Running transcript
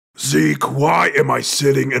Zeke, why am I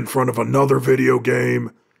sitting in front of another video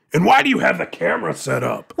game? And why do you have the camera set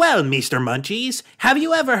up? Well, Mr. Munchies, have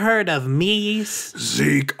you ever heard of Miis?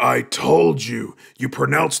 Zeke, I told you. You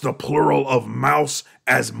pronounce the plural of mouse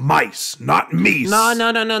as mice, not Miis.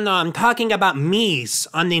 No. I'm talking about Miis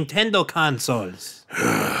on Nintendo consoles.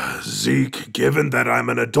 Zeke, given that I'm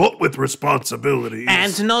an adult with responsibilities...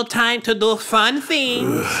 And no time to do fun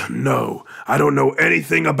things. No, I don't know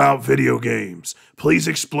anything about video games. Please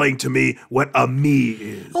explain to me what a Mii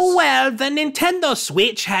is. Well, the Nintendo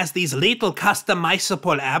Switch has these little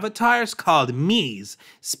customizable avatars called Miis,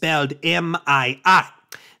 spelled M-I-I.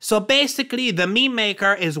 So basically, the Mii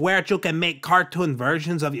Maker is where you can make cartoon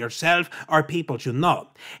versions of yourself or people you know.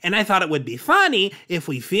 And I thought it would be funny if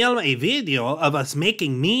we film a video of us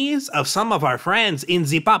making Miis of some of our friends in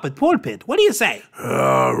the Puppet Pulpit. What do you say?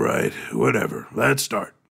 All right, whatever. Let's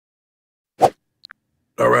start.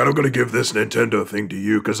 All right, I'm going to give this Nintendo thing to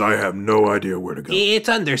you because I have no idea where to go. It's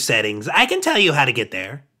under settings. I can tell you how to get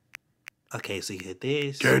there. Okay, so you hit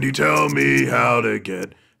this. Can you tell me how to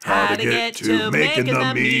get to making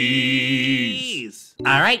the Miis?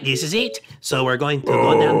 All right, this is it. So we're going to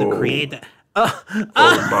go down to create the... Oh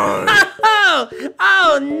my.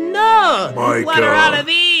 Oh no! Micah. What are all of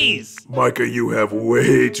these? Micah, you have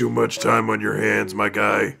way too much time on your hands, my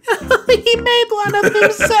guy. He made one of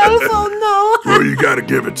himself, oh no! Well, you gotta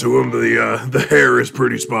give it to him. The hair is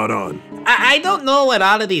pretty spot on. I don't know what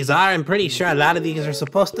all of these are. I'm pretty sure a lot of these are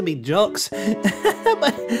supposed to be jokes.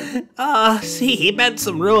 But, see, he bent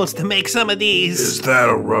some rules to make some of these. Is that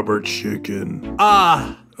a rubber chicken?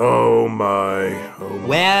 Oh my.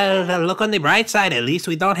 Well, look on the bright side. At least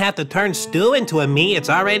we don't have to turn stew into a Mii. It's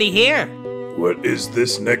already here. What is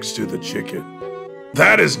this next to the chicken?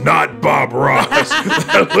 That is not Bob Ross.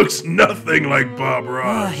 That looks nothing like Bob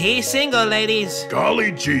Ross. He's single, ladies.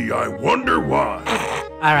 Golly gee, I wonder why.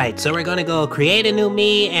 All right, so we're gonna go create a new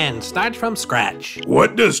Mii and start from scratch.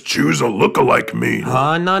 What does choose a lookalike mean?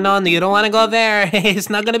 Oh, no, you don't want to go there. It's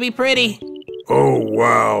not gonna be pretty. Oh,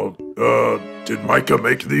 wow. Did Micah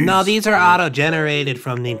make these? No, these are auto-generated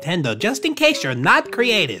from Nintendo, just in case you're not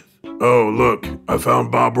creative. Oh, look, I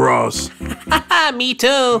found Bob Ross. Haha, me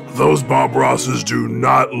too. Those Bob Rosses do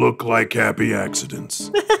not look like happy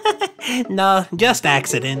accidents. No, just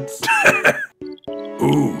accidents.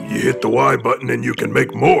 Ooh, you hit the Y button and you can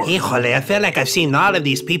make more. Híjole, I feel like I've seen all of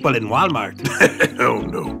these people in Walmart. Oh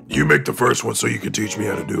no. You make the first one so you can teach me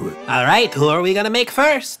how to do it. All right, who are we gonna make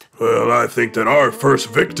first? Well, I think that our first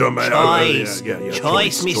victim... Choice,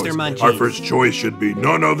 Mr. Munchies. Our first choice should be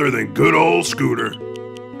none other than good old Scooter.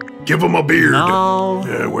 Give him a beard. No.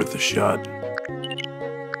 Yeah, worth a shot.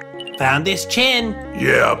 Found his chin.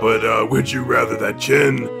 Yeah, but would you rather that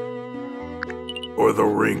chin or the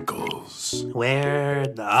wrinkles? Where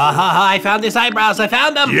the... I found his eyebrows. I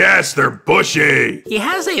found them. Yes, they're bushy. He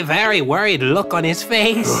has a very worried look on his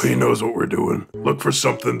face. Oh, he knows what we're doing. Look for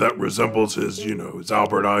something that resembles his, his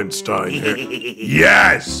Albert Einstein hair.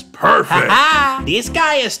 Yes, perfect. This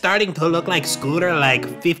guy is starting to look like Scooter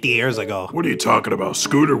like 50 years ago. What are you talking about?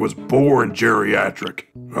 Scooter was born geriatric.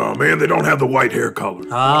 Oh man, they don't have the white hair color.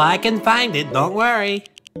 Oh, I can find it. Don't worry.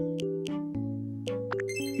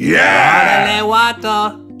 Yeah. Órale,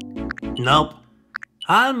 Wato. Nope.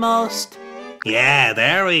 Almost. Yeah,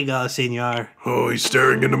 there we go, senor. Oh, he's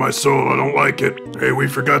staring into my soul. I don't like it. Hey, we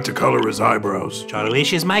forgot to color his eyebrows. Your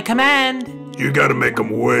wish is my command. You gotta make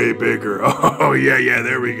them way bigger. Oh, yeah,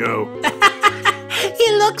 there we go.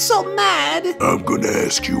 He looks so mad. I'm gonna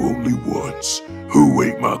ask you only once. Who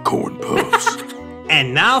ate my corn puffs?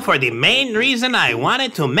 And now for the main reason I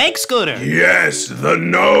wanted to make Scooter. Yes, the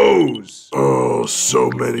nose. Oh, so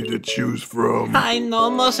many to choose from. I know,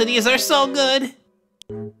 most of these are so good.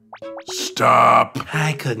 Stop.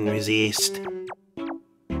 I couldn't resist.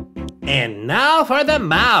 And now for the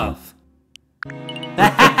mouth.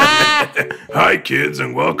 Hi, kids,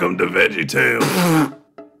 and welcome to VeggieTales.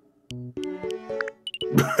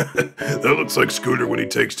 That looks like Scooter when he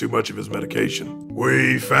takes too much of his medication.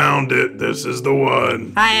 We found it. This is the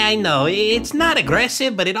one. I know. It's not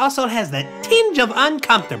aggressive, but it also has that tinge of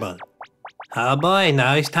uncomfortable. Oh boy,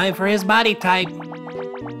 now it's time for his body type.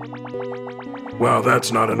 Wow,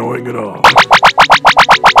 that's not annoying at all.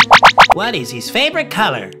 What is his favorite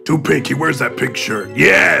color? Too pink. He wears that pink shirt.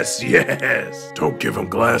 Yes. Don't give him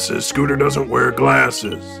glasses. Scooter doesn't wear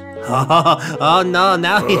glasses. Oh no,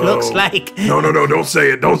 now he looks like... No, don't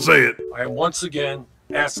say it. I am once again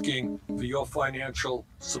asking for your financial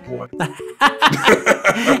support.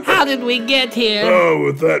 How did we get here? Oh,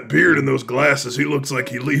 with that beard and those glasses, he looks like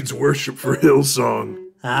he leads worship for Hillsong.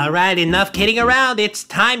 All right, enough kidding around. It's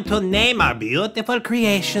time to name our beautiful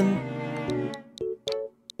creation.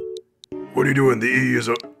 What are you doing? The E is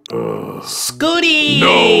a... Scooty!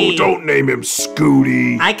 No, don't name him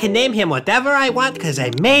Scooty. I can name him whatever I want because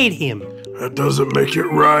I made him. That doesn't make it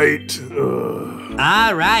right.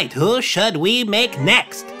 All right, who should we make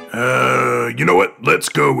next? You know what? Let's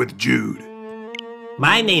go with Jude.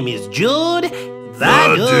 My name is Jude,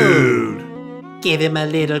 the dude. Give him a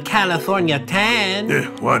little California tan. Yeah,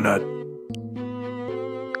 why not?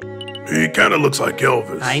 He kind of looks like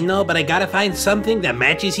Elvis. I know, but I gotta find something that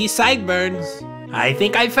matches his sideburns. I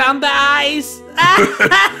think I found the eyes.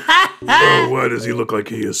 Oh, why does he look like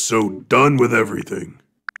he is so done with everything?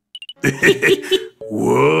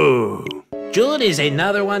 Whoa. Jude is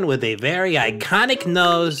another one with a very iconic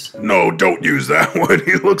nose. No, don't use that one.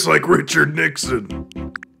 He looks like Richard Nixon.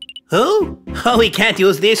 Who? Oh, we can't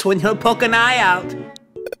use this when he'll poke an eye out.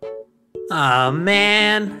 Oh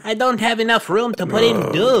man, I don't have enough room to put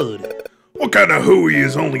in Dude. What kind of hooey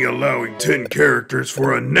is only allowing 10 characters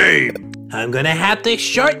for a name? I'm gonna have to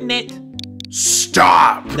shorten it.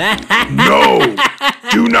 Stop! No!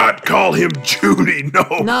 Do not call him Judy,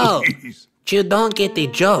 no, please. You don't get the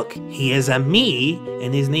joke. He is a me,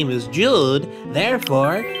 and his name is Jude.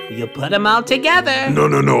 Therefore, you put them all together.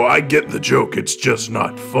 No, I get the joke. It's just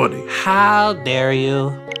not funny. How dare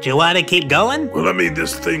you? Do you want to keep going? Well, I mean,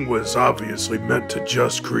 this thing was obviously meant to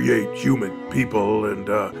just create human people, and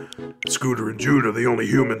Scooter and Jude are the only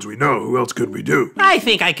humans we know. Who else could we do? I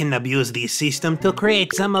think I can abuse this system to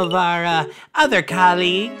create some of our other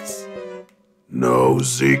colleagues. No,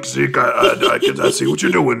 Zeke, I see what you're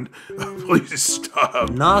doing. Please stop.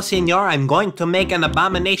 No, senor, I'm going to make an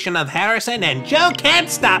abomination of Harrison, and Joe can't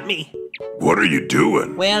stop me. What are you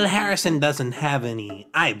doing? Well, Harrison doesn't have any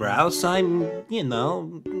eyebrows, so I'm,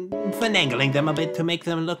 finagling them a bit to make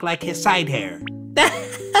them look like his side hair.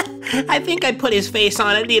 I think I put his face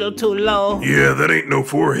on a little too low. Yeah, that ain't no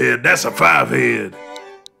forehead. That's a 5-head.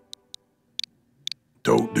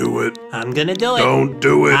 Don't do it. I'm gonna do it. Don't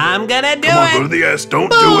do it. I'm gonna do it. Come on, go to the S. Don't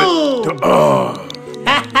do it. Oh.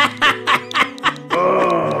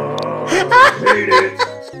 I hate it.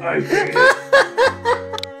 I hate it.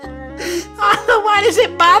 Oh, why does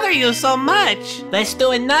it bother you so much? Let's do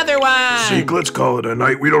another one. Zeke, let's call it a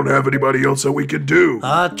night. We don't have anybody else that we could do.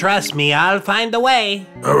 Oh, trust me, I'll find a way.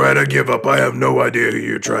 All right, I give up. I have no idea who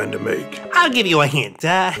you're trying to make. I'll give you a hint.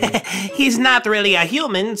 He's not really a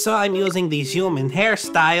human, so I'm using this human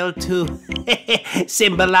hairstyle to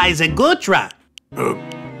symbolize a Gutra. A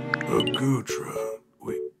Gutra?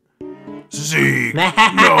 Wait. Zeke,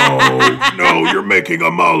 no, you're making a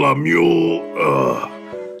mala mule.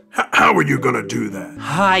 How are you gonna do that?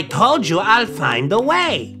 I told you I'll find a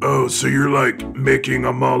way. Oh, so you're like making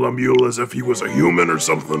a mala mule as if he was a human or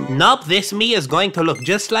something? Nope, this me is going to look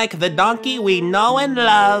just like the donkey we know and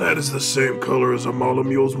love. That is the same color as a mala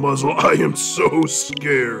mule's muzzle. I am so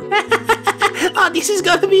scared. Oh, this is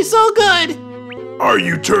gonna be so good. Are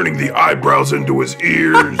you turning the eyebrows into his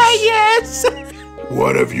ears? Yes.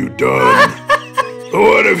 What have you done?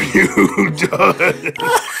 What have you done?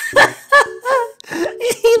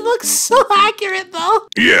 He looks so accurate, though.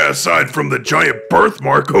 Yeah, aside from the giant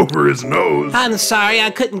birthmark over his nose. I'm sorry, I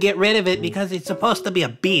couldn't get rid of it because it's supposed to be a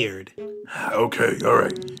beard. Okay, all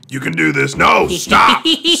right. You can do this. No, stop!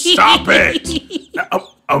 Stop it!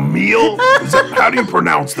 A meal? How do you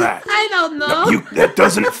pronounce that? I don't know. No, that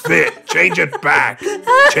doesn't fit. Change it back.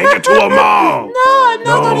 Change it to a mall. No, I'm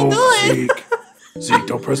not gonna do it. Zeke,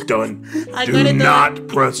 don't press done. I'm Do not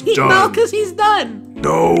press done. No, because he's done.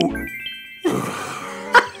 No.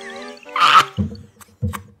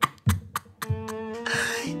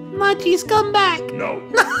 Munchies, come back. No.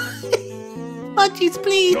 Munchies,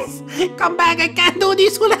 please. No. Come back. I can't do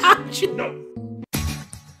this without you. No.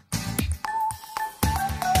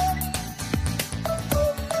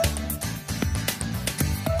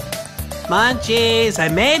 Munchies, I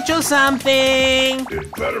made you something.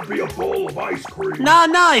 It better be a bowl of ice cream.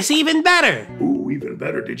 No, it's even better. Ooh, even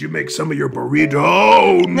better. Did you make some of your burrito?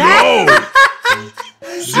 Oh, no.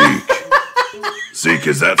 Zeke,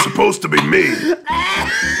 is that supposed to be me?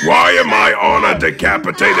 Why am I on a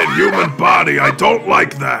decapitated human body? I don't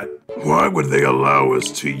like that. Why would they allow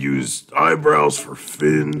us to use eyebrows for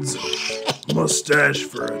fins, mustache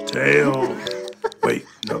for a tail? Wait,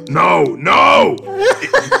 no!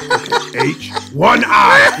 Okay, H, one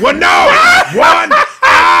eye, one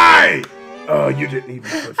eye! Oh, you didn't even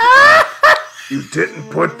put the E. You didn't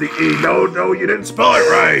put the E. No, you didn't spell it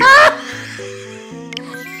right.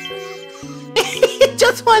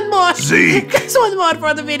 Just one more. Zeke. Just one more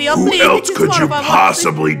for the video, Who please. else could you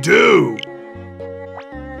possibly do?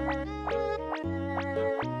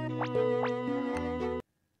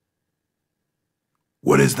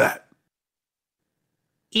 What is that?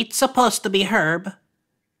 It's supposed to be Herb.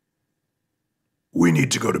 We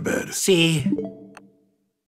need to go to bed. See.